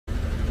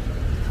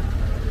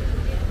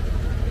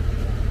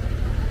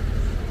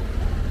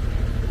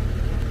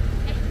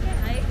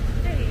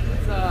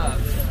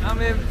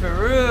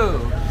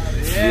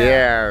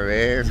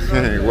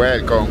man.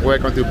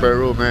 Welcome to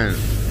Peru, man.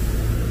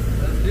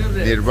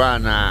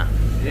 Nirvana.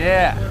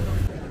 Yeah.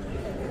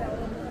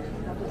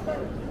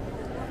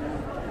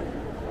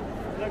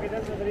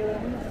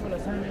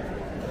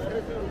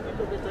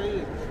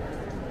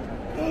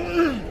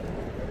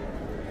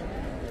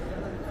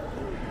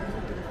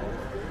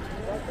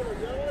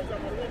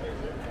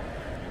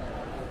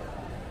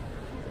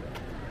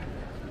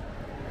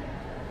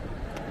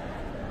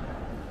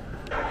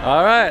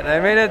 All right, I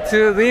made it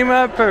to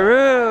Lima,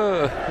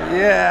 Peru.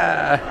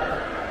 Yeah.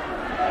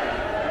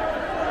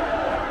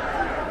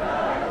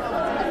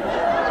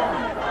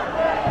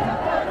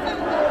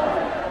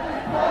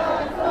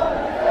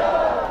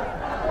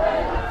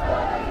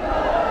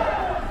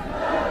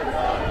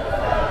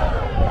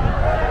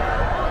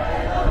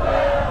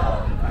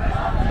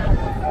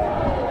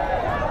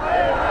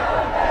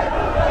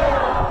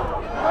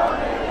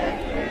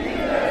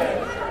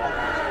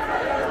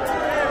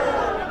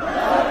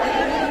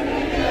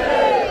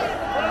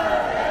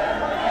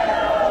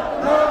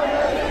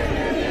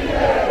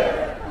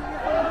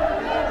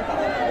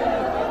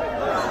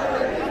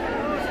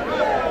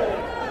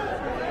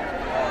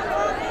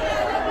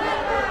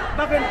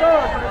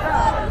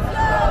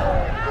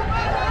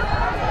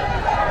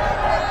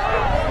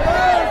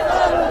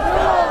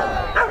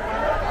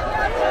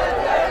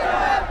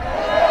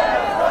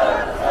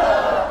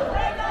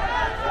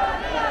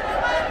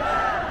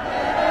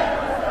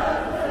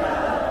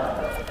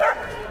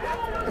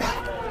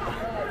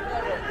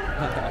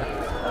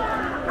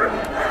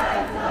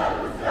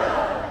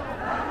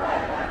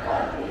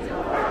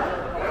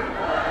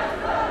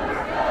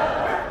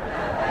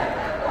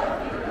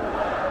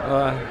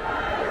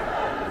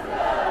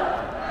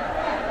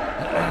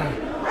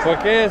 ¿Por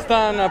qué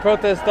están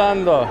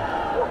protestando?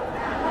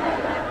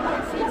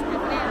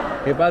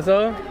 ¿Qué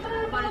pasó?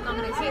 Por el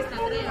congresista,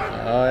 creo.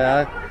 Oh,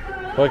 ya.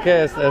 ¿Por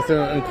qué? ¿Es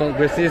un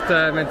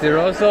congresista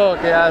mentiroso o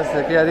qué ha dicho?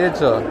 Creo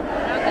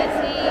que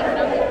sí,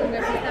 creo que el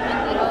congresista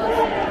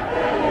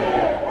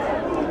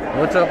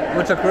mentiroso.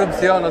 Mucha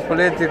corrupción los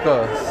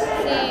políticos.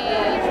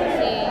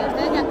 Sí,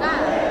 ustedes de acá.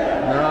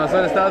 No,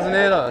 son de Estados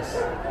Unidos.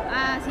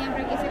 Ah,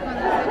 siempre quise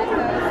conocer Estados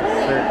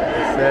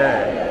Unidos.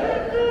 Sí.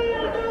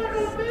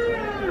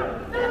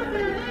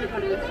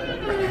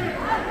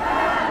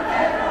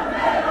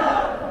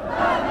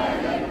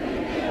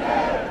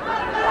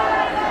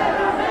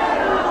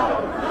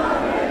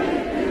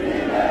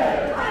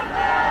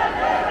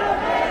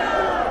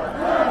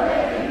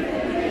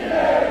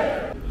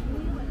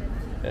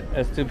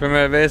 ¿Es tu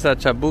primera vez a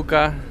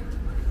Chabuca?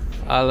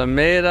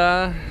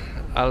 Alameda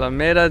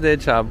de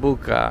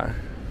Chabuca.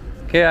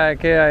 ¿Qué hay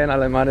en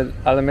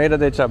Alameda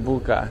de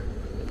Chabuca?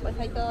 Pues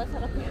hay todo eso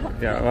lo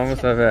que Ya,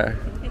 vamos a ver.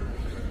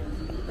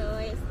 todo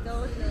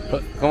esto.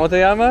 ¿Cómo te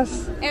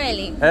llamas?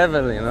 Evelyn.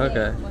 Evelyn, ok.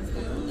 Evelyn.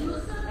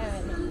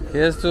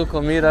 ¿Qué es tu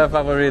comida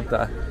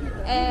favorita?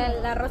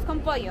 El arroz con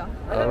pollo.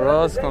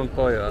 Arroz con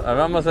pollo.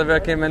 Vamos a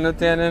ver qué menú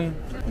tienen.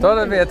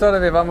 Todavía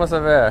vamos a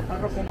ver.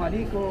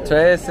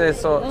 13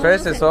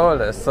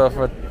 soles. So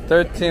for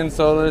 13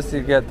 soles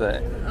you get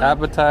the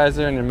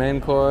appetizer and your main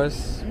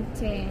course.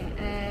 Sí.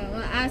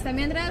 Hasta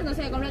mientras, no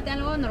sé, cómprate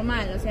algo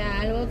normal, o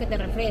sea, algo que te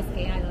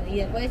refresque, algo. Y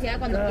después ya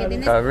cuando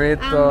tienes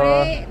Cabrito,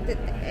 hambre,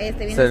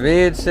 vienes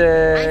ceviche,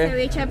 hay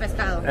ceviche de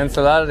pescado.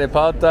 ensalada de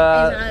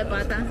pata, Ensalada de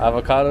pata.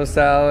 avocado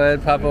salad,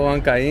 papa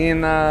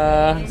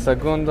huancaína,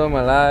 segundo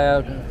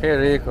malaya, qué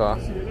rico.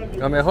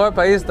 El mejor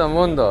país del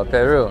mundo,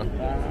 Perú.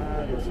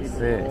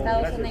 Sí.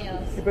 Estados Unidos.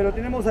 Sí, pero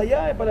tenemos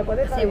allá para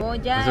pareja.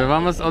 Cebolla, Entonces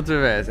vamos otra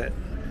vez.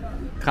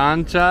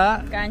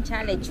 Cancha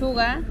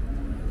lechuga.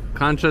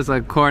 Concha is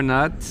like corn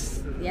nuts.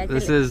 Ya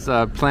This te- is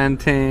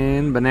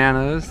plantain,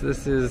 bananas.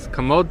 This is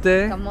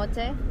camote,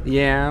 Camote.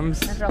 yams,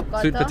 Rocoto.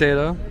 sweet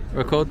potato,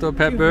 ricotta,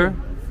 pepper,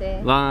 Sí.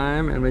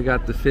 lime, and we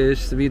got the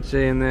fish,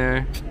 ceviche in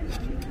there.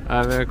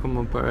 A ver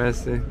cómo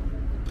parece. Ahí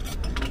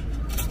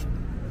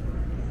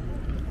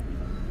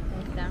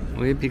está.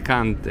 Muy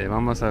picante.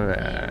 Vamos a ver.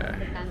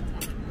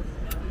 Picante.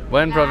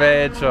 Buen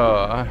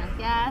provecho.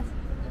 Gracias.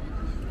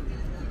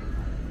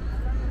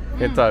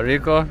 ¿Qué tal?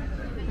 ¿Rico?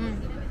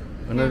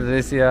 Una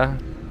delicia.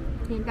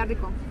 Sí, está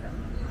rico.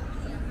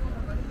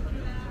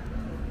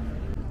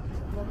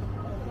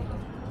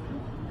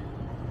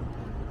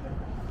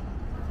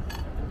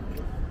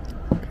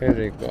 Qué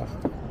rico.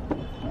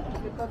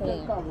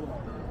 Sí.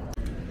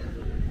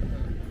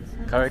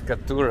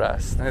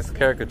 Caricaturas. Nice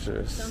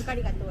caricatures. Son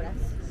caricaturas.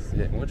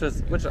 Sí,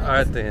 mucho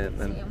arte.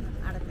 Sí,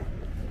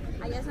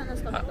 arte. Allá son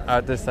los cómicos.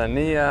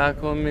 Artesanía,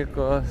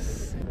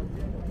 cómicos.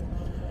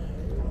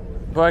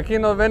 Por aquí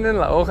nos venden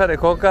la hoja de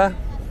coca.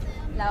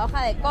 La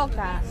hoja de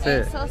coca, Sí.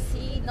 eso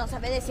sí, no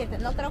sabe decirte.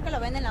 No creo que lo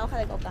venden la hoja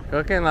de coca.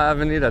 Creo que en la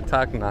avenida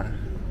Tacna.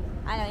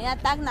 A la avenida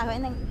Tacna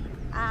venden.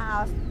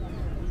 Ah,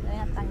 la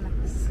avenida Tacna.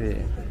 Sí.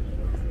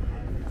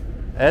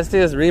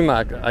 Este es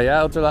Rimac.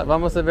 Allá otro lado.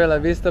 Vamos a ver la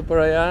vista por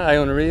allá. Hay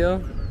un río.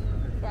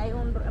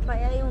 Sí, para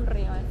allá hay un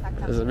río,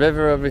 exactamente. There's a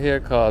river over here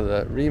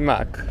called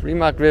Rimac.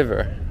 Rimac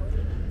River.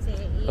 Sí,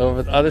 y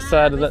Over the other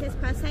side of a the- veces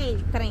pasa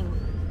el tren.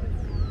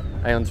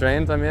 Hay un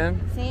tren también.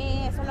 Sí,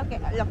 eso es lo que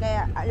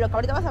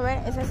ahorita vas a ver,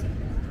 eso es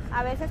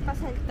a veces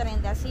pasa el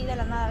tren, de así de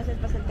la nada a veces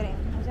pasa el tren.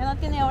 O sea, no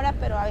tiene hora,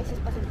 pero a veces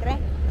pasa el tren.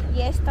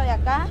 Y esto de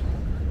acá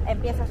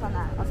empieza a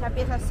sonar, o sea,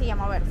 empieza así a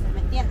moverse,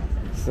 ¿me entiendes?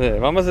 Sí,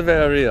 vamos a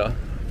ver el río. Ok.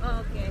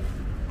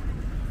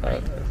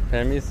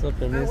 Permiso.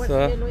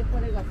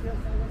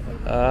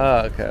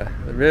 Ah, okay.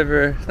 The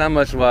river, it's not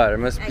much water, it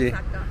must be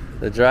Exacto.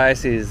 the dry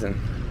season.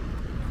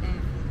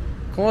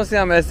 ¿Cómo se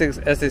llama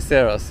este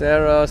cerro?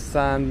 Cerro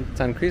San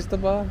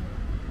Cristobal?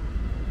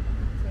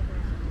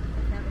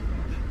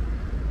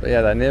 But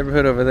yeah, that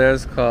neighborhood over there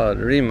is called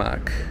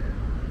Rimac.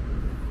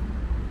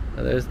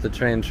 There's the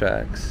train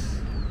tracks.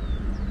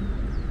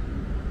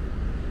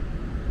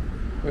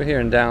 We're here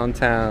in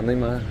downtown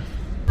Lima.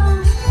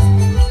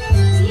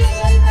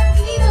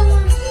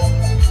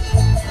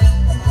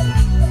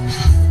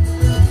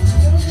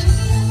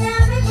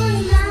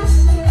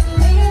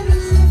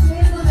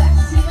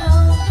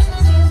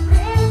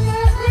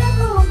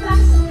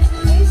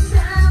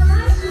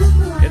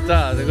 ¿Qué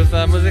tal? ¿Te gusta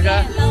la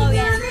música? Todo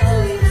bien,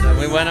 todo bien.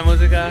 ¿Muy buena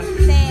música?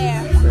 Sí.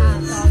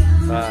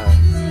 Ah.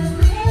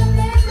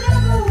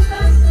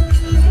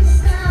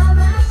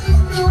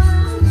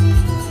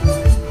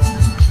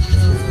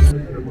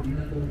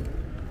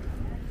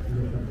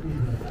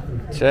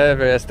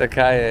 Chévere esta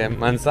calle.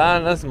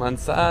 Manzanas.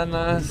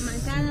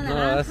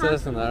 No,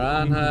 esas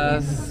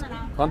naranjas.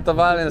 ¿Cuánto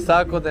vale el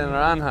saco de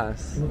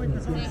naranjas?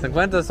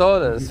 50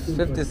 soles,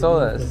 50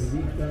 soles.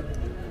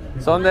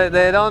 ¿Son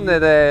de dónde?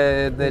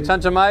 ¿De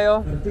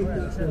Chanchamayo?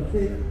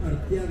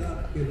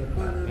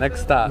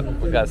 Next stop.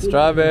 We got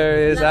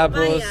strawberries,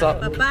 apples,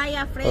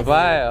 Papaya, fresa.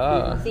 papaya.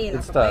 Oh, Sí, la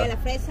good papaya, stuff. la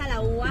fresa,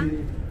 la uva.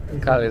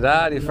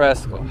 Calidad y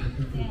fresco.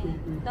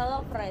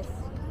 Todo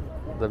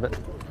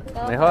fresco.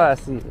 Mejor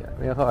así,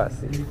 mejor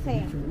así.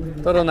 Sí,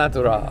 Todo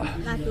natural.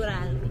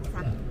 natural,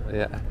 exacto.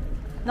 Yeah.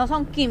 No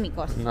son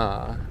químicos,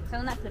 No.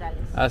 son naturales.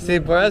 Así,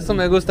 por eso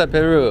me gusta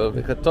Peru,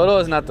 porque todo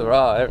es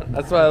natural.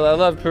 That's why I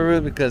love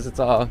Peru, because it's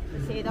all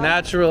Sí, todo-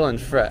 natural and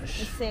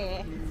fresh.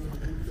 Sí.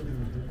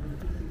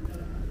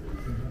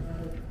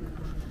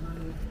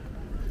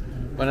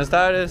 Buenas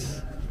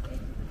tardes.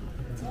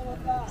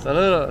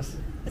 Saludos.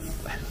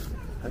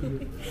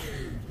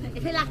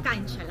 Esa es la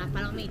cancha, las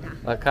palomitas.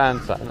 La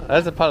cancha.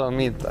 Es de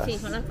palomitas. Sí,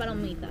 son las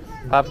palomitas.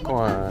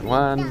 Popcorn.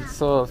 One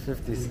sol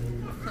 50.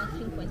 Son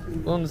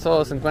 50. Un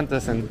sol 50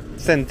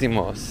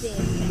 céntimos.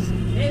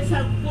 Sí.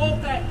 Esa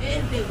coca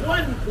es de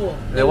Huánuco.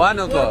 De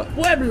Huánuco.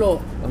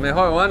 Pueblo. Lo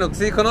mejor, Huánuco.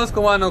 Sí,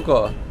 conozco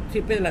Huánuco.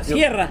 Sí, pero la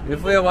sierra. Yo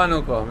fui a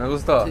Huánuco, me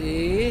gustó.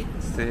 Sí.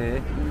 Sí.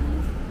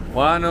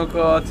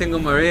 Huánuco, Tingo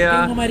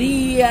María. Tengo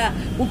María,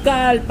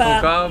 Ucalpa,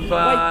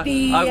 Ucalpa,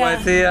 Guaitía,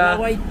 Aguaitía. La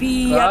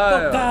Guaitía,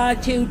 Claro.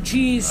 Tocache,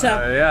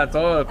 Uchiza. Ya,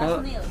 todo.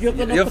 Yo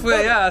conozco Yo fui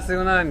todo. allá hace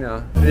un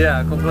año.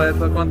 Ya,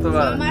 completo, ¿cuánto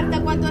vale?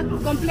 Marta, ¿cuánto es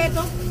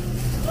completo?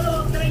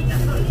 30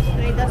 soles.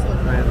 30 soles.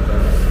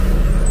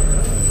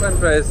 Buen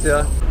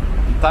precio.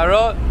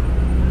 Tarot.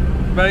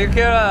 Pero yo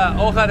quiero la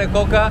hoja de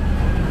coca.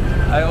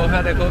 ¿Hay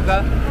hoja de coca?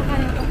 ¿Hoja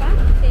de coca?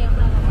 Sí,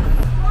 hoja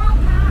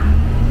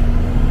de coca.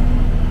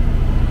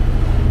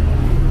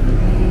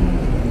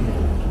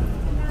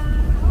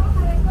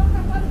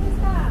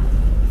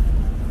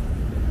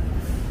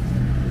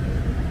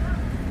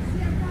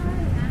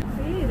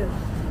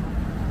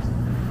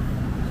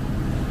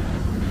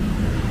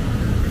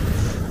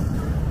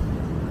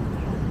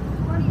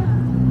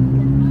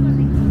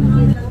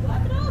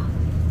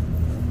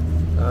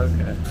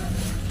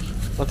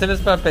 Ok. ¿No tienes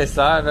para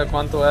pesar, a ver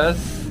cuánto es?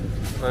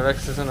 A ver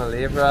si es una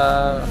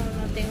libra.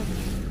 No tengo.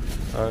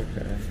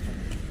 Ok.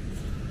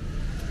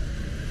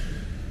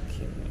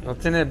 ¿No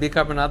tiene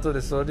bicarbonato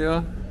de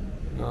sodio?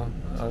 No.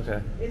 Ok.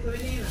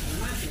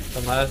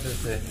 Tomate,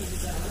 sí.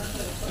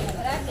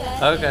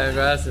 Ok,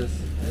 gracias.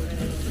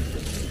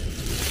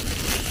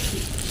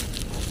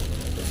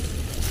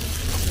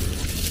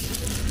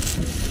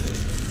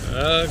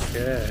 Ok.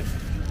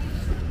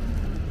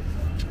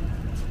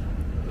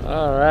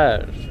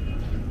 Alright.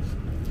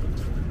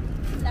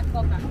 La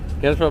coca.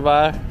 ¿Quieres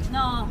probar?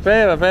 No.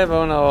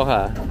 Prueba una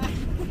hoja.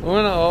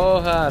 Una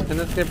hoja,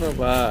 tienes que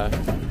probar.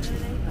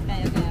 Ok.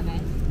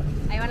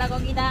 Ahí va la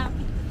coquita.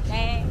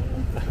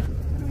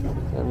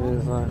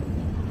 Permiso.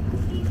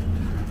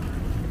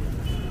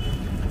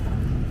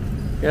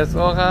 ¿Quieres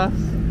hojas?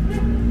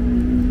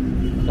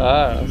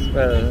 Claro,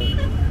 espera.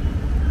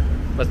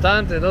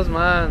 Bastante, 2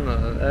 manos.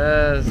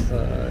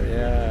 Eso,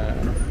 ya.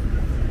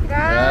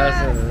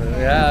 Gracias.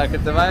 Ya, que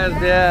te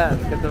vayas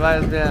bien. Que te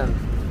vayas bien.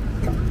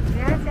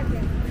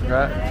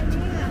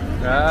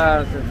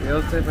 Gracias.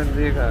 Dios te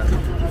bendiga.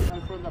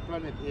 I'm from the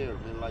planet Earth,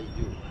 and like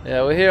you.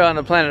 Yeah, we're here on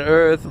the planet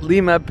Earth,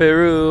 Lima,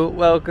 Peru.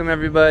 Welcome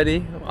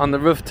everybody on the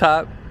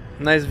rooftop.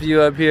 Nice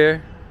view up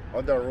here.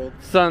 On the road,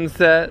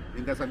 Sunset.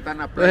 in the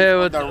Santana We're place, here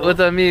on with, the road. with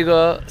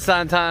amigo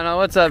Santana.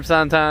 What's up,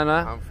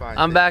 Santana? I'm fine,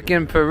 I'm thank back you.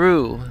 in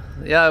Peru.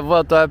 Ya he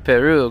vuelto a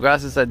Perú,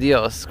 gracias a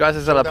Dios.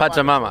 Gracias a la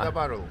Pachamama.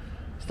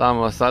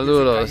 Estamos,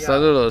 saludos, Callao.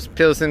 saludos.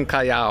 Pilsen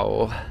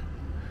Callao.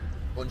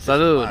 Conche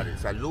Salud. su madre,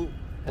 salud.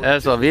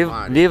 Eso, Conche su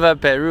madre. viva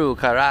Perú,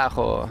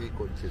 carajo. Sí,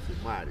 conche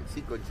su madre.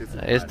 Sí, conche su Ahí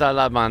madre. está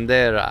la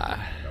bandera.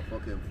 La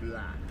fucking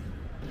flag.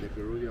 The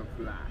Peruvian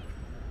flag.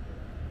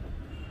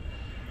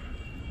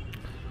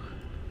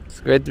 It's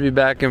great to be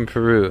back in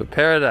Peru.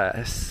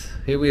 Paradise.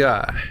 Here we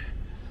are.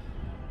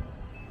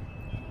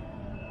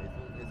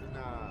 Es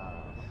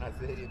una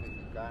serie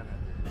mexicana.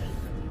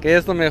 ¿Qué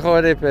es lo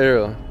mejor de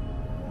Perú?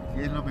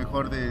 Y es lo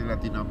mejor de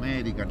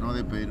Latinoamérica, no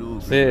de Perú.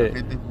 Sí. La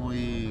gente es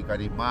muy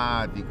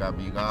carismática,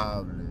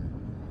 amigable,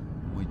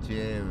 muy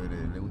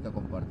chévere, le gusta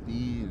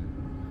compartir.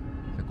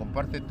 Se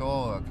comparte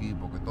todo aquí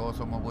porque todos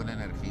somos buena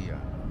energía.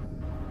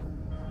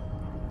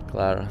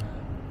 Claro.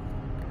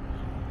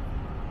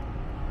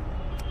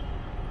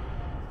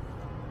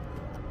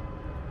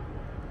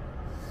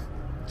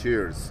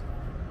 Cheers.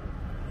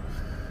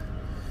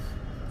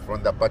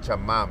 From the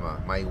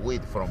Pachamama, my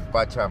wheat from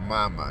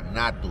Pachamama,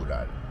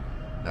 natural,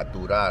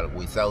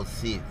 without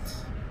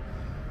seeds.